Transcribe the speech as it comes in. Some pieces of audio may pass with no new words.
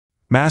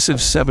Massive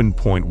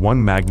 7.1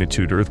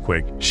 magnitude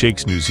earthquake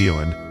shakes New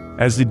Zealand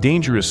as the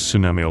dangerous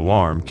tsunami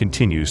alarm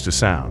continues to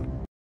sound.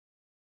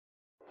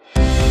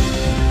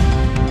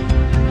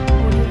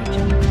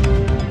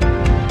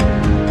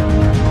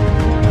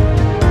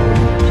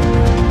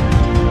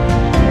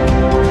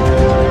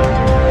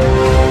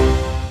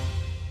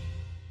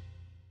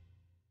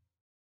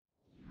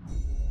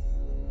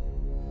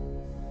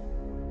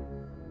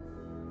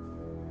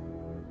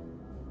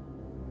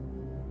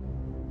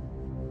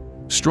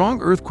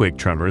 Strong earthquake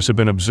tremors have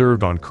been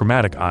observed on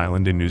Kermadec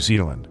Island in New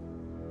Zealand.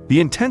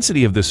 The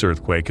intensity of this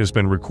earthquake has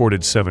been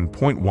recorded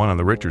 7.1 on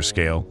the Richter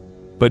scale,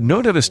 but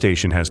no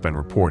devastation has been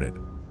reported.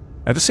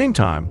 At the same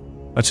time,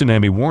 a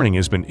tsunami warning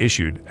has been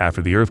issued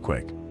after the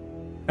earthquake.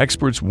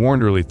 Experts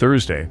warned early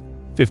Thursday,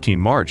 15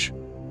 March,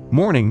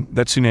 warning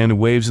that tsunami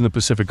waves in the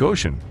Pacific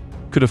Ocean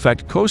could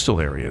affect coastal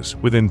areas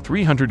within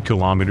 300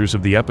 kilometers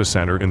of the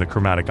epicenter in the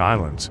Kermadec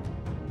Islands.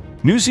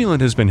 New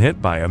Zealand has been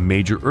hit by a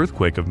major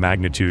earthquake of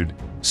magnitude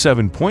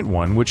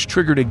 7.1, which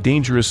triggered a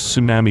dangerous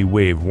tsunami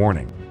wave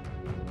warning.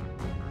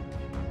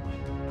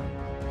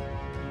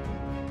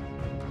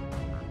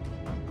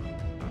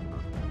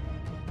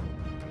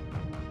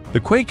 The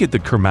quake hit the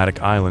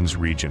Kermadec Islands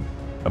region,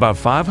 about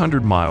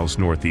 500 miles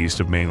northeast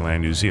of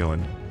mainland New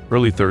Zealand,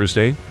 early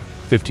Thursday,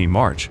 15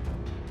 March.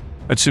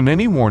 A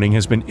tsunami warning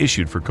has been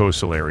issued for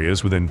coastal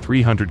areas within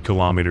 300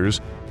 kilometers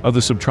of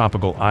the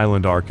subtropical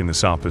island arc in the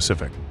South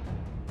Pacific.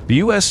 The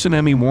U.S.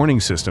 Tsunami Warning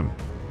System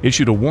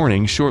issued a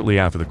warning shortly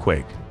after the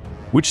quake,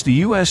 which the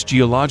U.S.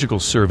 Geological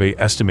Survey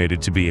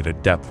estimated to be at a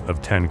depth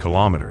of 10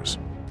 kilometers.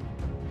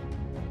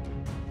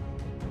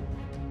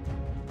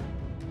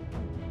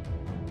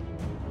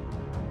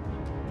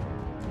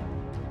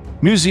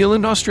 New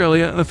Zealand,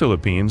 Australia, and the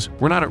Philippines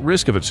were not at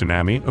risk of a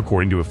tsunami,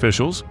 according to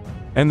officials,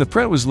 and the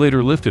threat was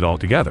later lifted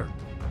altogether.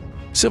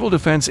 Civil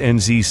Defense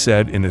NZ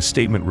said in a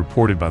statement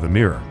reported by the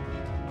Mirror,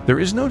 "There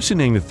is no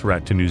tsunami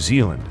threat to New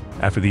Zealand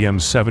after the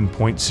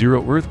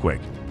M7.0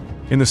 earthquake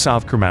in the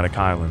South Kermadec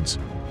Islands.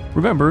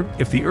 Remember,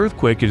 if the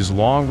earthquake is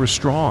long or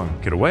strong,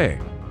 get away."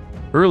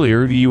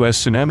 Earlier, the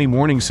U.S. Tsunami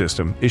Warning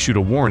System issued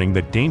a warning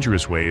that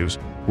dangerous waves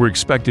were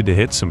expected to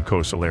hit some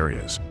coastal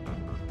areas.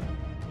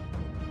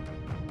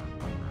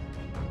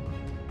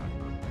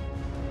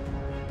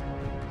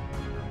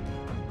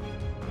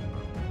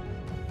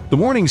 The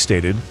warning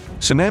stated,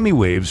 tsunami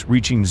waves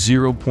reaching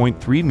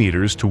 0.3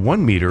 meters to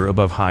 1 meter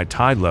above high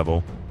tide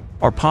level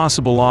are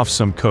possible off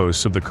some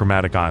coasts of the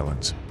Kermadec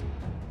Islands.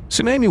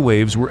 Tsunami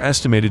waves were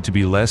estimated to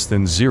be less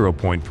than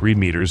 0.3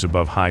 meters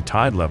above high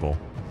tide level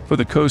for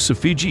the coasts of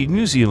Fiji,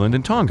 New Zealand,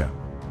 and Tonga.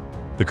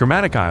 The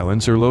Kermadec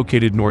Islands are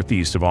located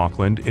northeast of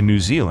Auckland in New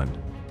Zealand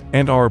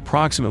and are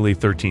approximately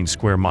 13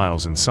 square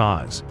miles in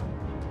size.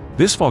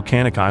 This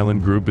volcanic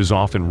island group is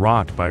often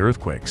rocked by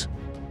earthquakes.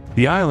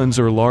 The islands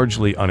are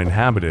largely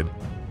uninhabited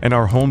and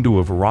are home to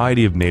a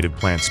variety of native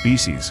plant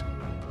species,